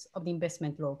members of the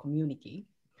investment law community.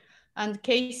 And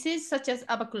cases such as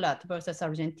Abaculat versus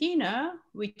Argentina,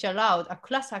 which allowed a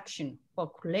class action for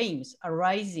claims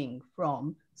arising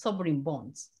from sovereign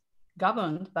bonds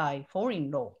governed by foreign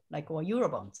law, like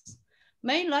Eurobonds,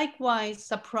 may likewise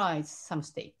surprise some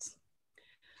states.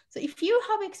 So if you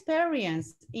have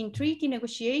experience in treaty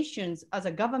negotiations as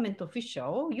a government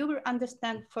official, you will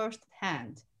understand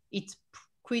firsthand its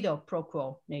quid pro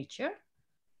quo nature.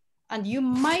 And you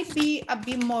might be a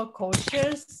bit more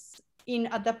cautious in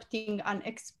adopting an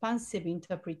expansive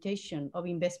interpretation of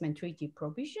investment treaty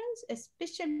provisions,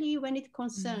 especially when it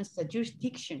concerns the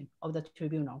jurisdiction of the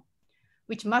tribunal,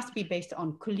 which must be based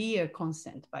on clear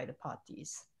consent by the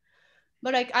parties.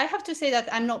 But like, I have to say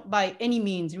that I'm not by any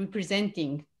means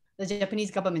representing the Japanese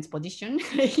government's position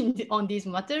on these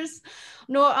matters,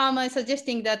 nor am I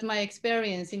suggesting that my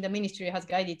experience in the ministry has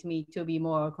guided me to be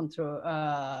more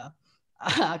conservative.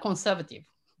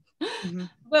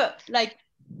 But like,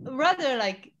 rather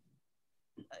like,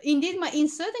 indeed, in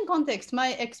certain contexts,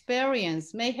 my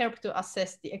experience may help to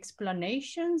assess the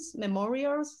explanations,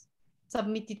 memorials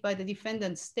submitted by the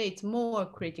defendant states more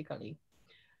critically.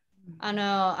 And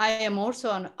I am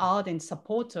also an ardent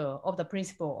supporter of the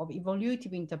principle of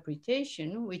evolutive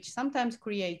interpretation, which sometimes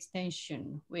creates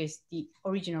tension with the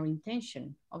original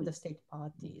intention of the state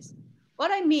parties.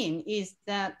 What I mean is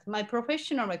that my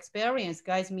professional experience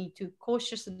guides me to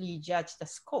cautiously judge the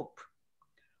scope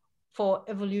for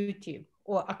evolutive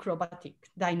or acrobatic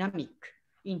dynamic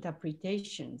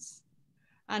interpretations.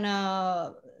 And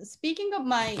speaking of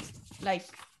my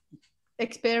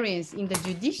experience in the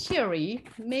judiciary,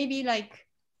 maybe like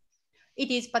it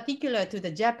is particular to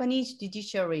the Japanese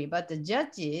judiciary, but the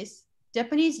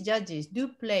Japanese judges do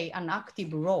play an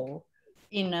active role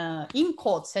in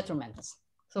court settlements.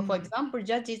 So for example,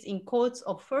 judges in courts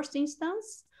of first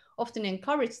instance often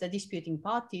encourage the disputing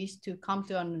parties to come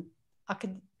to an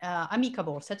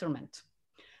amicable settlement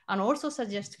and also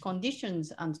suggest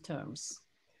conditions and terms.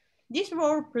 This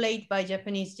role played by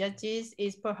Japanese judges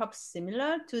is perhaps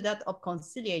similar to that of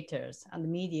conciliators and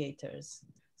mediators,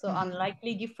 so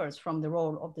unlikely differs from the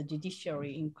role of the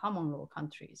judiciary in common law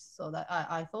countries. So that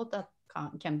I thought that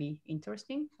can be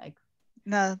interesting.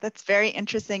 No, that's very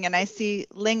interesting. And I see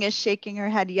Ling is shaking her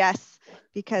head yes,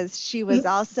 because she was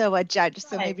also a judge.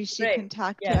 So maybe she can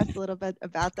talk to us a little bit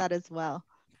about that as well.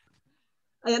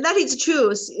 That is true.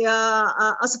 As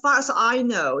far as I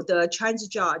know, the Chinese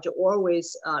judge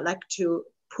always like to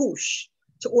push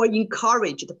or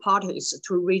encourage the parties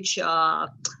to reach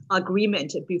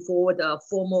agreement before the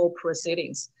formal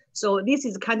proceedings. So this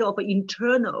is kind of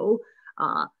internal.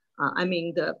 I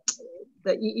mean,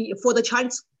 for the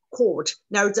Chinese court,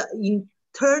 there is an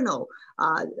internal.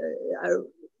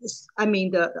 I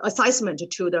mean, the assessment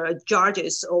to the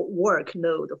judges'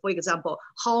 workload. For example,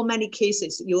 how many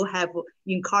cases you have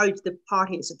encouraged the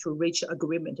parties to reach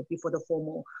agreement before the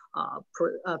formal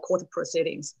court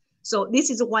proceedings. So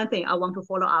this is one thing I want to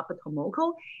follow up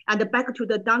Tomoko. And back to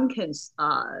the Duncan's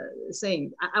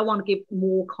thing, I want to give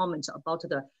more comments about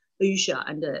the Asia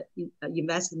and the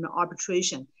investment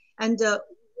arbitration. And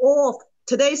all of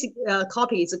today's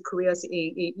topic is careers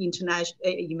in international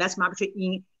investment arbitration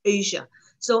in Asia.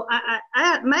 So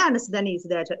my understanding is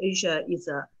that Asia is,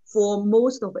 for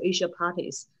most of Asia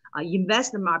parties,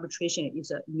 investment arbitration is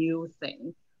a new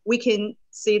thing. We can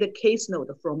see the case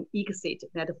note from ICSID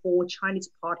that for Chinese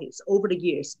parties over the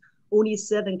years, only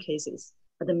 7 cases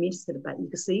administered by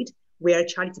ICSID where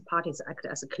Chinese parties act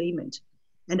as a claimant.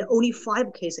 and only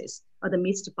 5 cases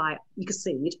admitted by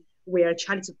ICSID where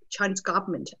Chinese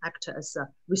government actors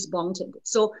responded.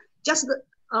 So just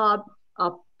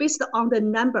based on the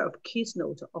number of case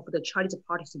notes of the Chinese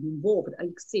parties involved at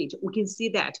ICSID, we can see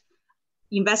that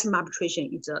investment arbitration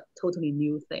is a totally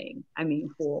new thing. I mean,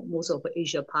 for most of the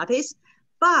Asia parties,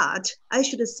 but I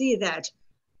should say that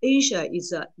Asia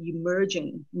is an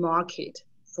emerging market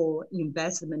for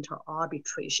investment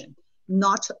arbitration,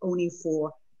 not only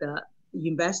for the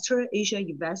Asian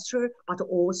investor, but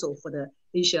also for the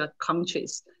Asia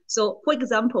countries. So for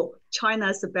example,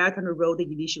 China's Belt and Road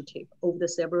Initiative over the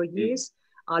several years,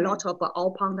 a lot of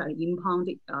outbound and inbound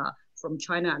from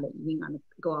China and in and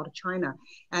go out of China.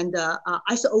 And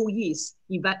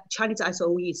Chinese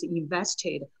SOEs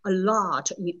invested a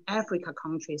lot in Africa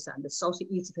countries and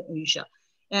Southeast Asia.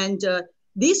 And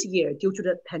this year, due to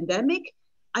the pandemic,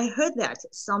 I heard that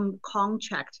some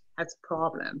contract has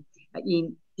problem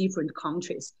in different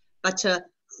countries. But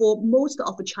for most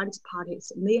of the Chinese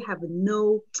parties, they have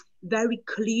no very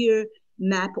clear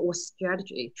map or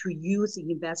strategy to use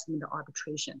investment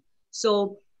arbitration.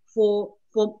 So for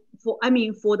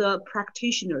the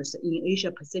practitioners in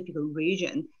Asia Pacific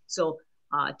region, so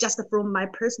just from my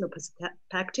personal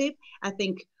perspective, I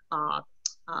think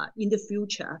in the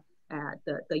future,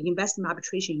 the investment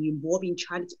arbitration involving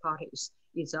Chinese parties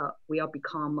will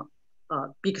become a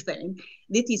big thing.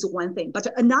 This is one thing. But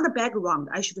another background,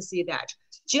 I should say that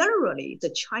generally the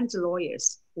Chinese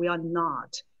lawyers will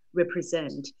not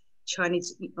represent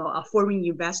Chinese foreign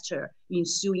investor in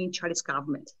suing Chinese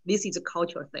government. This is a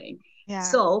cultural thing. Yeah.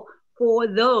 So for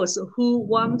those who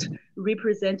want to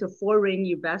represent a foreign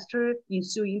investor in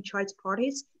suing Chinese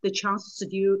parties, the chance is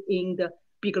still in the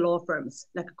big law firms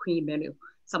like Queen Emmanuel,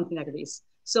 something like this.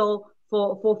 So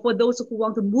for those who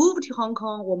want to move to Hong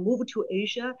Kong or move to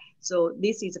Asia, so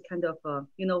this is a kind of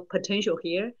potential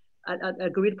here, a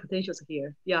great potential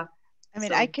here. Yeah. I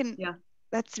mean, yeah.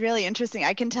 That's really interesting.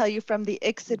 I can tell you from the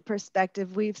ICSID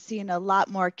perspective, we've seen a lot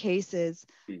more cases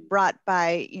brought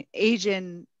by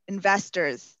Asian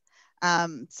investors.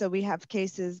 So we have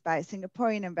cases by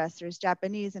Singaporean investors,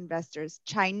 Japanese investors,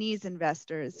 Chinese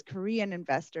investors, Korean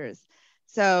investors.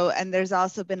 So, and there's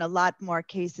also been a lot more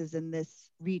cases in this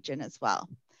region as well.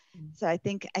 So I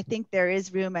think there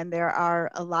is room, and there are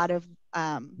a lot of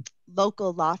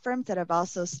local law firms that have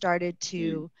also started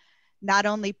to not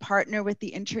only partner with the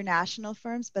international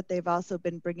firms, but they've also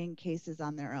been bringing cases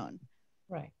on their own.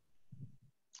 Right.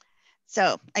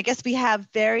 So I guess we have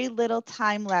very little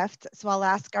time left. So I'll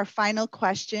ask our final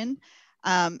question.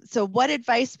 So what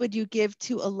advice would you give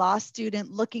to a law student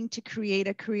looking to create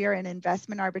a career in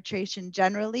investment arbitration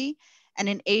generally, and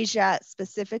in Asia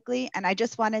specifically? And I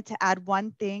just wanted to add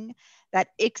one thing, that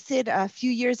ICSID a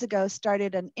few years ago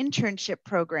started an internship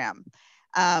program,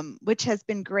 which has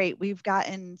been great. We've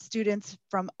gotten students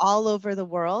from all over the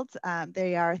world.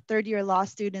 They are third-year law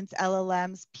students,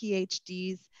 LLMs,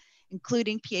 PhDs,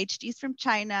 including PhDs from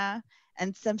China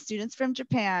and some students from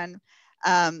Japan.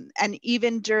 And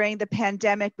even during the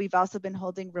pandemic, we've also been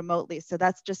holding remotely. So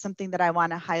that's just something that I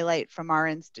want to highlight from our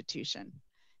institution.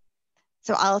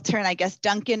 So I'll turn, I guess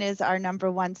Duncan is our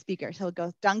 #1 speaker. So he'll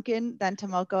go Duncan, then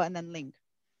Tomoko, and then Ling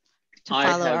to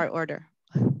follow our order.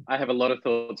 I have a lot of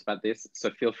thoughts about this,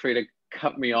 so feel free to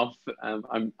cut me off.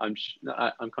 I'm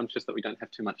conscious that we don't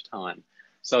have too much time.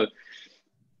 So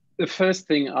the first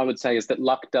thing I would say is that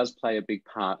luck does play a big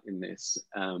part in this,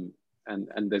 and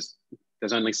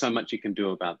there's only so much you can do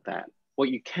about that. What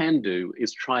you can do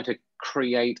is try to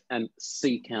create and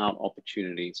seek out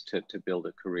opportunities to build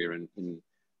a career in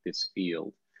this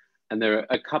field. And there are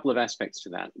a couple of aspects to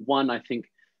that. One, I think,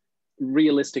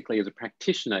 realistically, as a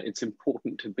practitioner, it's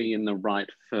important to be in the right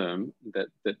firm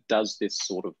that does this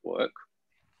sort of work,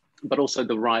 but also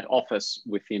the right office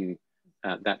within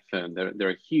that firm. There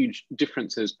are huge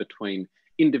differences between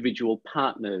individual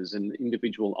partners and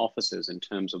individual officers in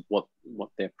terms of what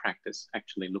their practice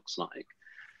actually looks like.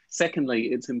 Secondly,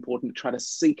 it's important to try to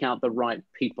seek out the right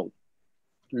people,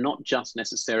 not just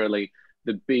necessarily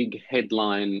the big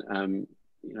headline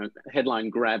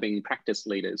grabbing practice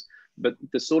leaders, but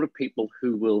the sort of people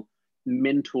who will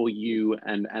mentor you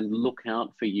and look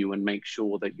out for you and make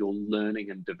sure that you're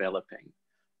learning and developing.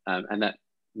 And that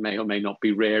may or may not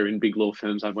be rare in big law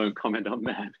firms. I won't comment on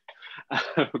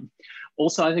that.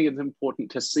 Also, I think it's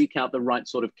important to seek out the right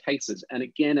sort of cases. And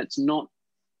again, it's not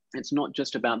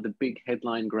just about the big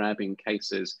headline grabbing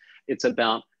cases. It's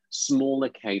about smaller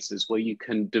cases where you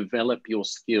can develop your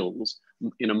skills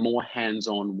in a more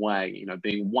hands-on way,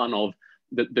 being one of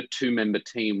the 2-member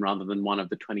team rather than one of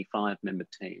the 25-member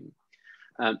team.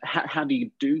 How do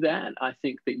you do that? I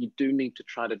think that you do need to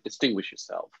try to distinguish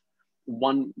yourself.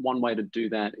 One way to do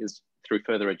that is through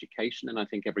further education, and I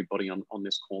think everybody on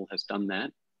this call has done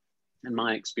that. In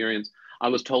my experience, I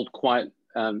was told quite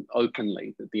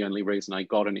openly that the only reason I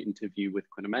got an interview with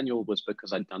Quinn Emanuel was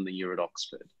because I'd done the year at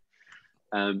Oxford.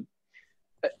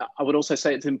 I would also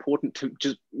say it's important to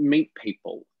just meet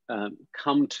people,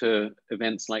 come to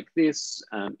events like this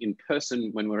in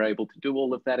person when we're able to do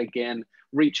all of that again,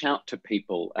 reach out to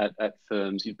people at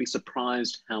firms. You'd be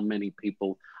surprised how many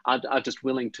people are just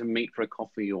willing to meet for a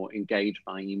coffee or engage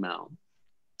by email.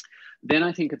 Then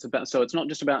I think it's about, so it's not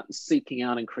just about seeking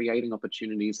out and creating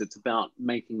opportunities, it's about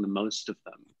making the most of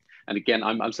them. And again,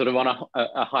 I'm sort of on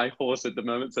a high horse at the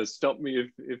moment, so stop me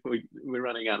if we're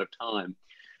running out of time.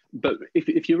 But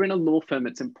if you're in a law firm,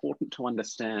 it's important to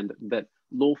understand that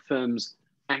law firms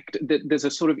that there's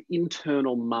a sort of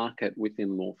internal market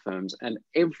within law firms, and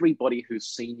everybody who's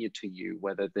senior to you,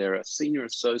 whether they're a senior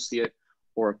associate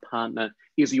or a partner,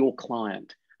 is your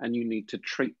client, and you need to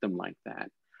treat them like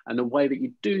that. And the way that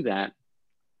you do that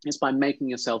is by making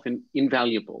yourself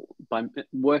invaluable, by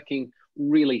working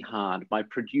really hard, by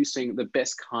producing the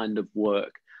best kind of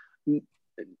work,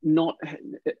 not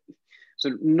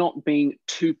being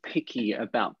too picky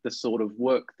about the sort of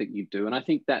work that you do. And I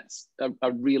think that's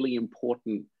a really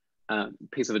important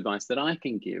piece of advice that I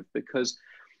can give, because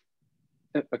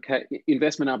okay,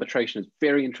 investment arbitration is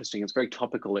very interesting. It's very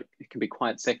topical. It can be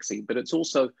quite sexy, but it's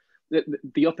also,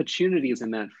 the opportunities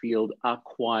in that field are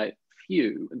quite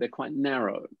few. They're quite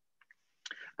narrow.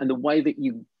 And the way that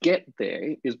you get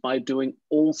there is by doing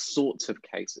all sorts of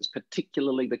cases,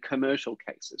 particularly the commercial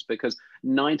cases, because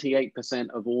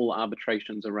 98% of all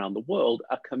arbitrations around the world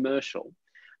are commercial.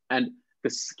 And the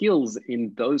skills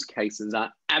in those cases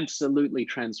are absolutely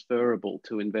transferable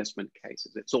to investment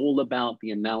cases. It's all about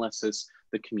the analysis,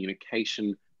 the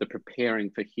communication, the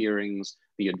preparing for hearings,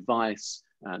 the advice,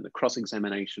 the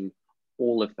cross-examination,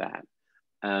 all of that.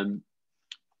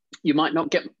 You might not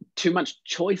get too much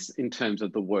choice in terms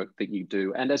of the work that you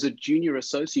do. And as a junior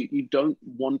associate, you don't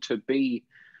want to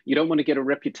get a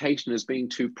reputation as being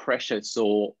too precious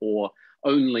or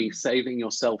only saving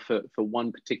yourself for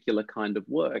one particular kind of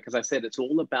work. As I said, it's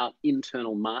all about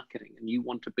internal marketing, and you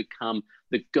want to become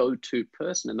the go-to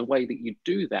person. And the way that you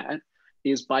do that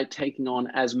is by taking on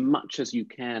as much as you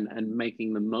can and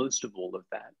making the most of all of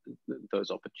that,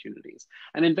 those opportunities.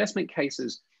 And investment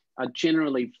cases are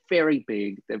generally very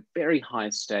big, they're very high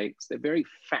stakes, they're very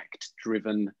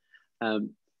fact-driven,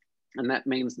 and that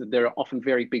means that there are often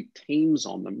very big teams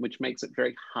on them, which makes it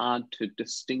very hard to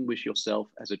distinguish yourself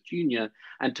as a junior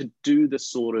and to do the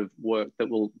sort of work that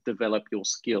will develop your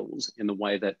skills in the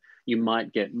way that you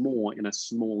might get more in a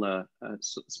smaller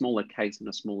case in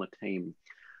a smaller team.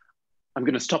 I'm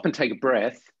going to stop and take a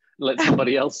breath, let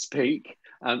somebody else speak,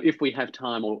 if we have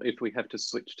time, or if we have to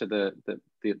switch to the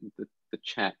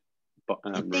chat.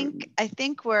 I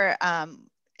think we're,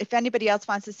 if anybody else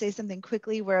wants to say something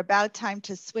quickly, we're about time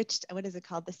to switch to, what is it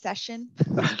called, the session?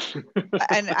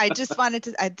 And I just wanted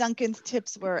to, Duncan's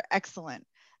tips were excellent.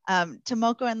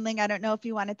 Tomoko and Ling, I don't know if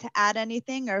you wanted to add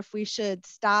anything, or if we should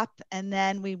stop and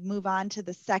then we move on to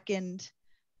the second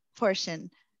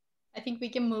portion. I think we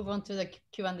can move on to the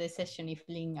Q&A session if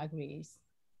Ling agrees.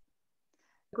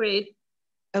 Great.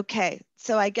 Okay,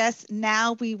 so I guess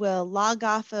now we will log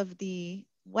off of the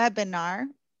webinar.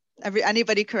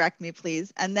 Anybody correct me,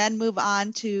 please, and then move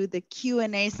on to the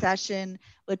Q&A session,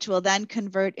 which will then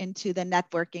convert into the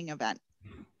networking event.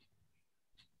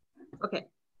 Okay.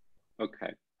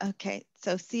 Okay. Okay,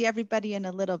 so see everybody in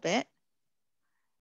a little bit.